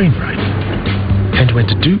train ride, and went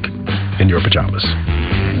to Duke in your pajamas.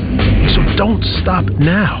 So don't stop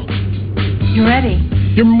now. You ready?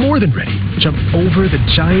 You're more than ready. Jump over the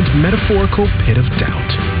giant metaphorical pit of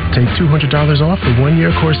doubt. Take $200 off a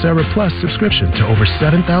 1-year Coursera Plus subscription to over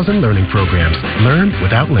 7,000 learning programs. Learn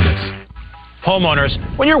without limits. Homeowners,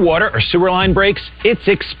 when your water or sewer line breaks, it's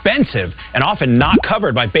expensive and often not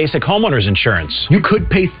covered by basic homeowners insurance. You could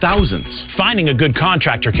pay thousands. Finding a good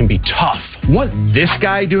contractor can be tough. Want this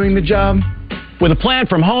guy doing the job? With a plan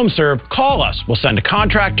from HomeServe, call us. We'll send a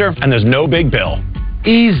contractor, and there's no big bill.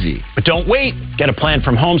 Easy. But don't wait. Get a plan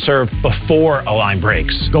from HomeServe before a line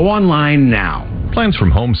breaks. Go online now. Plans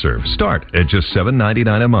from HomeServe start at just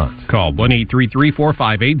 $7.99 a month. Call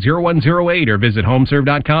 1-833-458-0108 or visit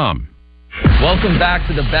homeserve.com. Welcome back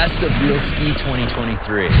to the Best of Real Ski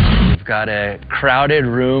 2023. We've got a crowded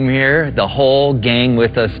room here, the whole gang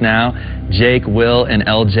with us now, Jake, Will, and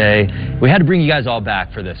LJ. We had to bring you guys all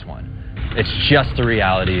back for this one. It's just the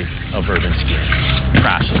reality of urban skiing.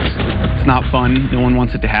 Crashes. It's not fun. No one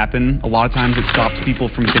wants it to happen. A lot of times it stops people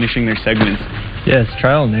from finishing their segments. Yeah, it's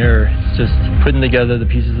trial and error. It's just putting together the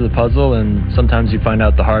pieces of the puzzle, and sometimes you find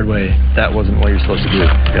out the hard way that wasn't what you're supposed to do.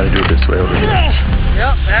 You got to do it this way over here.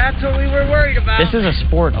 Yep, that's what we were worried about. This is a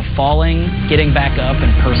sport of falling, getting back up, and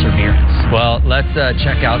perseverance. Well, let's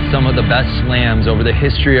check out some of the best slams over the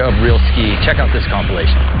history of real ski. Check out this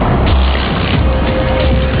compilation.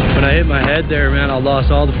 When I hit my head there, man, I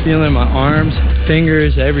lost all the feeling in my arms,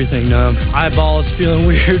 fingers, everything numb. Eyeballs feeling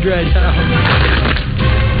weird right now.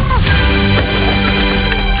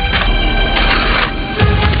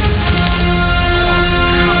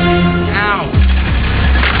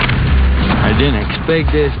 I didn't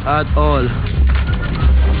expect this at all.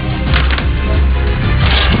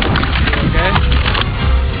 Okay?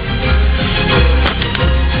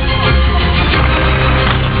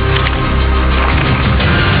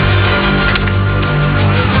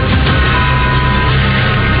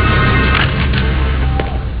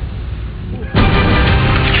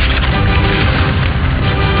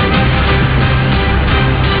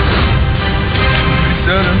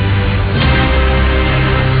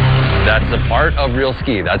 That's a part of real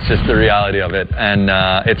ski. That's just the reality of it. And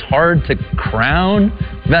it's hard to crown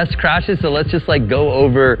best crashes, so let's just go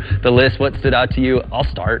over the list. What stood out to you? I'll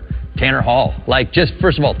start. Tanner Hall. Just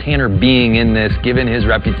first of all, Tanner being in this, given his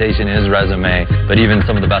reputation, his resume, but even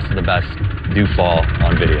some of the best do fall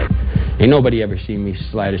on video. Ain't nobody ever seen me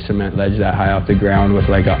slide a cement ledge that high off the ground with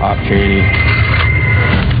a off tranny.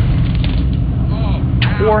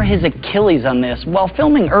 Tore his Achilles on this while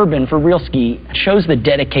filming Urban for Real Ski. Shows the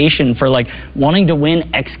dedication for wanting to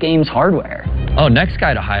win X Games hardware. Oh, next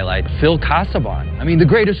guy to highlight, Phil Casaubon. I mean, the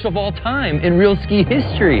greatest of all time in real ski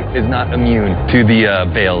history is not immune to the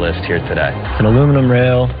bail list here today. It's an aluminum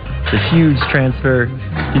rail. It's a huge transfer.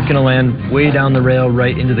 He's going to land way down the rail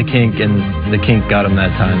right into the kink, and the kink got him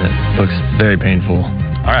that time. It looks very painful.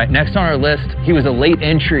 All right, next on our list, he was a late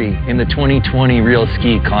entry in the 2020 Real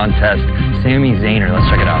Ski Contest, Sami Zaner. Let's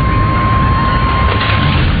check it out.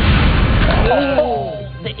 Oh,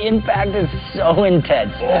 the impact is so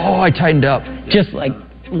intense. Oh, I tightened up. Just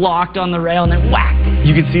locked on the rail and then whack.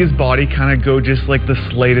 You can see his body kind of go just the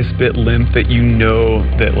slightest bit limp, that you know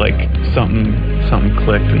that something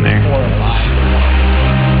clicked in there.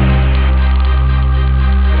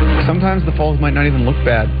 Sometimes the falls might not even look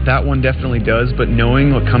bad. That one definitely does, but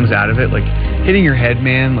knowing what comes out of it, hitting your head,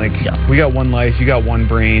 man, we got one life, you got one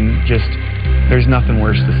brain, just, there's nothing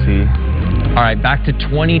worse to see. All right, back to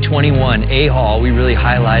 2021, A-Hall. We really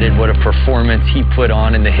highlighted what a performance he put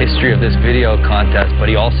on in the history of this video contest, but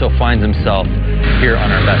he also finds himself here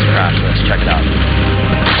on our best crash list. Check it out.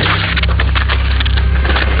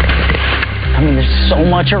 I mean, there's so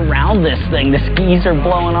much around this thing. The skis are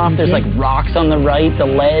blowing off. There's rocks on the right, the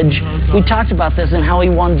ledge. We talked about this and how he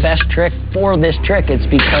won best trick for this trick. It's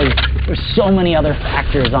because there's so many other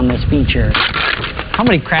factors on this feature. How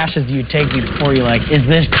many crashes do you take before you're is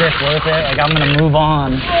this trick worth it? I'm going to move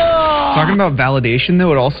on. Talking about validation,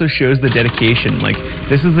 though, it also shows the dedication.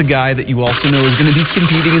 This is a guy that you also know is going to be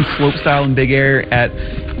competing in slopestyle and big air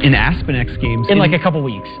in Aspen X Games. In a couple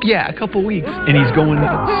weeks. Yeah, a couple weeks. And he's going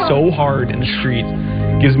so hard in the streets.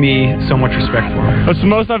 Gives me so much respect for him. That's the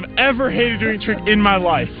most I've ever hated doing a trick in my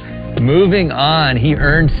life. Moving on, he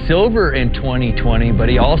earned silver in 2020, but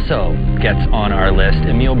he also gets on our list.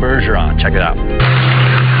 Emile Bergeron, check it out.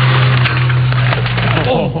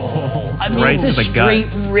 I mean, Right it's to a the gut. straight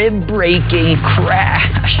rib-breaking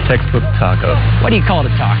crash. Textbook taco. What do you call it,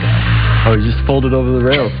 a taco? Oh, you just fold it over the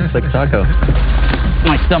rails. It's like a taco.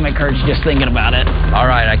 My stomach hurts just thinking about it. All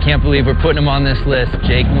right, I can't believe we're putting him on this list.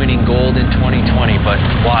 Jake winning gold in 2020, but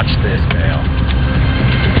watch this, Dale.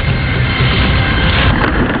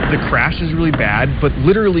 The crash is really bad, but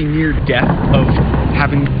literally near death of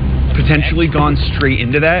having potentially gone straight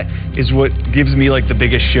into that is what gives me like the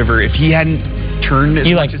biggest shiver. If he hadn't turned as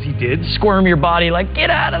much as he did, squirm your body like, get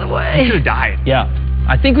out of the way. He could have died. Yeah.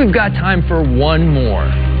 I think we've got time for one more.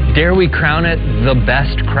 Dare we crown it the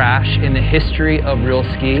best crash in the history of real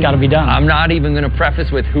ski? It's got to be done. I'm not even going to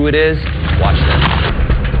preface with who it is. Watch this.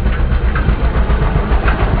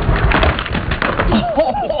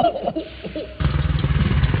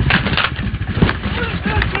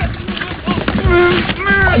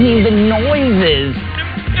 I mean, the noises,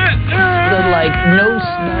 the like no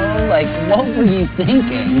snow, like what were you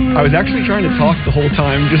thinking? I was actually trying to talk the whole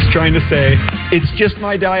time, just trying to say, it's just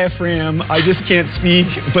my diaphragm. I just can't speak,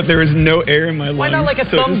 but there is no air in my lungs. Why not like a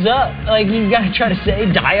So thumbs up? Like you gotta try to say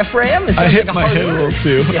diaphragm? It I sounds hit like a my hard head a word. little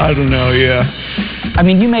too. Yeah. I don't know, yeah. I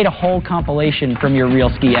mean, you made a whole compilation from your Real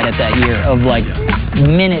Ski Edit that year of like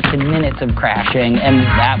minutes and minutes of crashing, and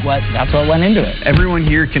that's what went into it. Everyone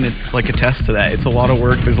here can like attest to that. It's a lot of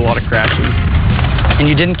work. There's a lot of crashes. And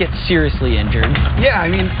you didn't get seriously injured. Yeah, I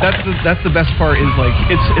mean that's the best part is like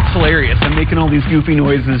it's hilarious. I'm making all these goofy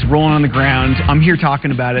noises, rolling on the ground. I'm here talking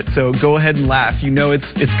about it, so go ahead and laugh. You know it's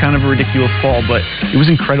kind of a ridiculous fall, but it was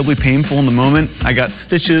incredibly painful in the moment. I got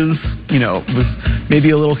stitches, was maybe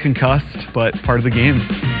a little concussed, but part of the game.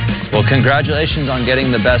 Well, congratulations on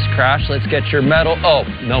getting the best crash. Let's get your medal. Oh,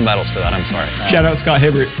 no medals for that. I'm sorry. Shout out Scott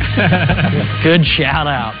Hibbert. Good shout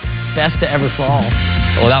out. Best to ever fall.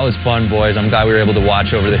 Well, that was fun, boys. I'm glad we were able to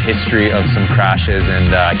watch over the history of some crashes,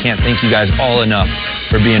 and I can't thank you guys all enough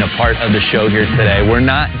for being a part of the show here today. We're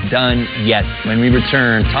not done yet. When we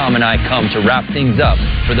return, Tom and I come to wrap things up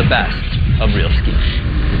for the best of real ski.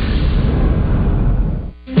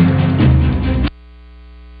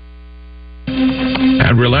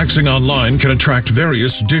 And relaxing online can attract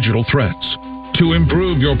various digital threats. To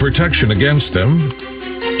improve your protection against them,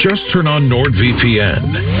 just turn on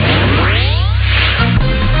NordVPN.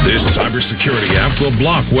 This cybersecurity app will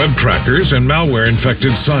block web trackers and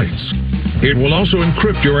malware-infected sites. It will also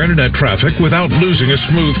encrypt your internet traffic without losing a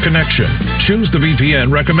smooth connection. Choose the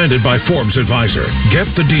VPN recommended by Forbes Advisor. Get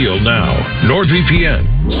the deal now.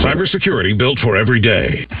 NordVPN. Cybersecurity built for every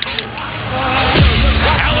day.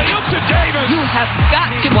 Alley-oop to Davis. You have got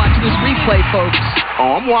to watch this replay, folks.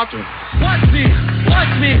 Oh, I'm watching. Watch me. Watch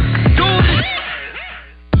me. Do this.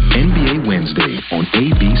 NBA Wednesday on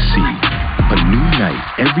ABC. A new night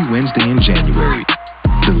every Wednesday in January.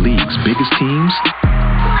 The league's biggest teams,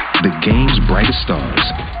 the game's brightest stars.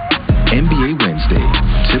 NBA Wednesday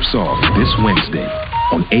tips off this Wednesday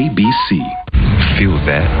on ABC. Feel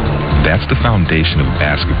that? That's the foundation of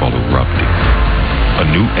basketball erupting. A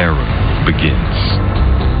new era begins.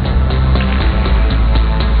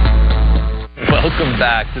 Welcome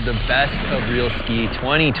back to the best of Real Ski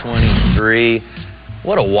 2023.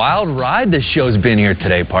 What a wild ride this show's been here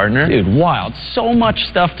today, partner. Dude, wild. So much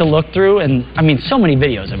stuff to look through, and I mean, so many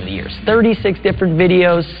videos over the years. 36 different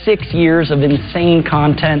videos, 6 years of insane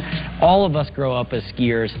content. All of us grow up as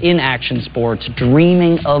skiers in action sports,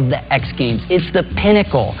 dreaming of the X Games. It's the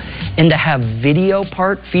pinnacle. And to have video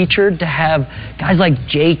part featured, to have guys like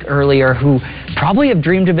Jake earlier who probably have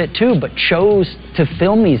dreamed of it too, but chose to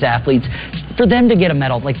film these athletes, for them to get a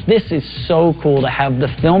medal, like this is so cool to have the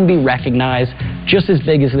film be recognized just as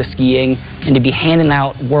big as the skiing and to be handing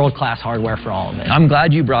out world-class hardware for all of it. I'm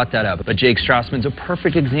glad you brought that up, but Jake Strassman's a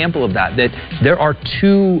perfect example of that there are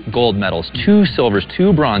 2 gold medals, 2 silvers,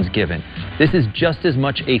 2 bronze given. This is just as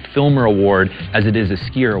much a filmer award as it is a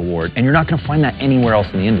skier award, and you're not going to find that anywhere else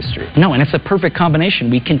in the industry. No, and it's a perfect combination.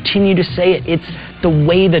 We continue to say it. It's the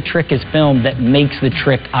way the trick is filmed that makes the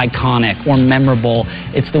trick iconic or memorable.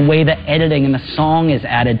 It's the way the editing and the song is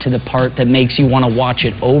added to the part that makes you want to watch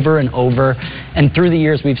it over and over. And through the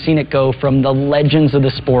years, we've seen it go from the legends of the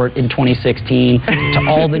sport in 2016 to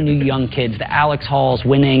all the new young kids, the Alex Halls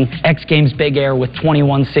winning X Games Big Air with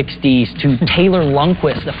 2160s, to Taylor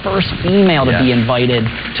Lundquist, the first female to be invited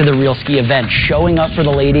to the Real Ski event, showing up for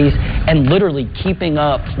the ladies and literally keeping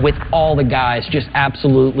up with all the guys, just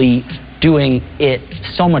absolutely doing it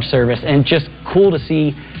so much service, and just cool to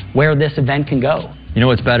see where this event can go. You know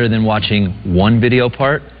what's better than watching one video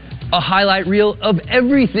part? a highlight reel of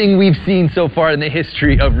everything we've seen so far in the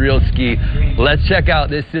history of Real Ski. Let's check out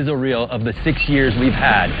this sizzle reel of the 6 years we've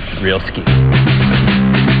had Real Ski.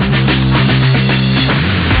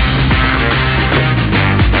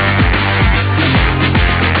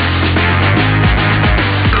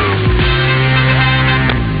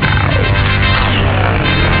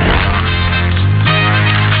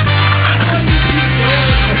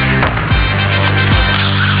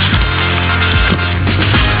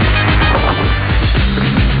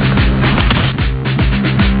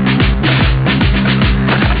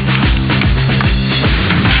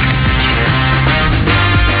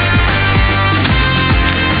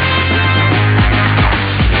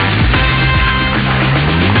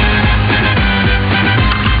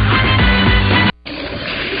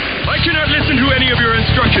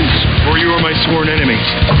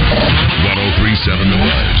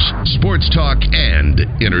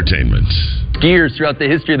 Entertainment. Skiers throughout the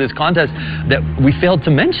history of this contest that we failed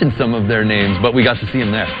to mention some of their names, but we got to see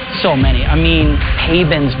them there. So many. I mean,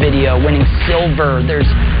 Haven's video winning silver. There's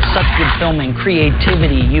such good filming,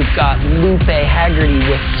 creativity. You've got Lupe Haggerty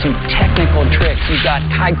with some technical tricks. You've got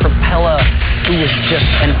Kai Crapella, who was just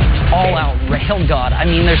an all-out rail god. I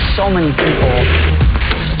mean, there's so many people.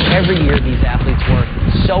 Every year these athletes work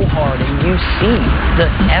so hard, and you see the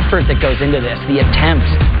effort that goes into this, the attempts.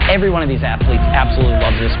 Every one of these athletes absolutely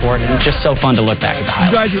loves this sport, and it's just so fun to look back at the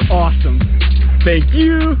highlights. You guys are awesome. Thank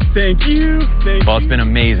you, thank you, thank you. Well, it's been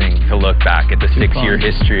amazing to look back at the 6-year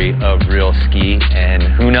history of Real Ski, and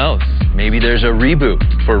who knows, maybe there's a reboot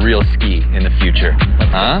for Real Ski in the future.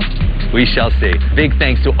 Huh? We shall see. Big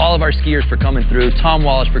thanks to all of our skiers for coming through. Tom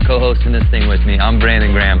Walsh for co-hosting this thing with me. I'm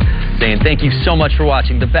Brandon Graham saying thank you so much for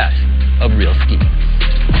watching the best of Real Ski.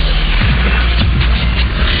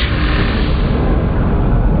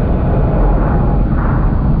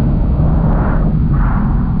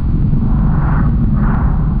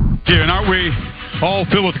 Here, and aren't we all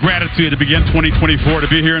filled with gratitude to begin 2024, to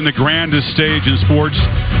be here in the grandest stage in sports,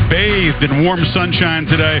 bathed in warm sunshine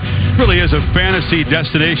today. It really is a fantasy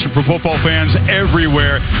destination for football fans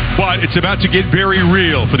everywhere, but it's about to get very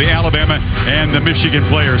real for the Alabama and the Michigan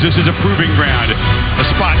players. This is a proving ground, a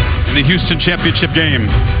spot in the Houston championship game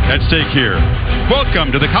at stake here.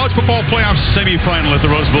 Welcome to the College Football Playoff semifinal at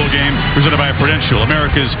the Rose Bowl game, presented by Prudential,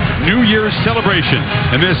 America's New Year's celebration.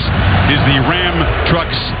 And this is the Ram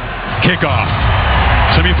Trucks kickoff.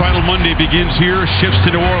 Semifinal Monday begins here, shifts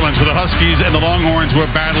to New Orleans, where the Huskies and the Longhorns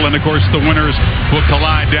will battle, and of course the winners will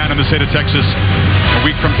collide down in the state of Texas a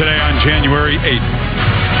week from today on January 8th.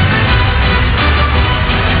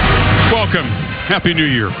 Welcome. Happy New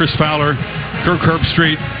Year. Chris Fowler, Kirk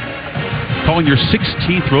Herbstreit, calling your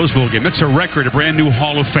 16th Rose Bowl game. That's a record, a brand new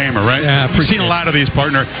Hall of Famer, right? Yeah, I've seen a lot of these,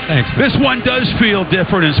 partner. Thanks, man. This one does feel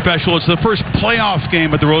different and special. It's the first playoff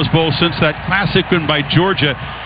game at the Rose Bowl since that classic win by Georgia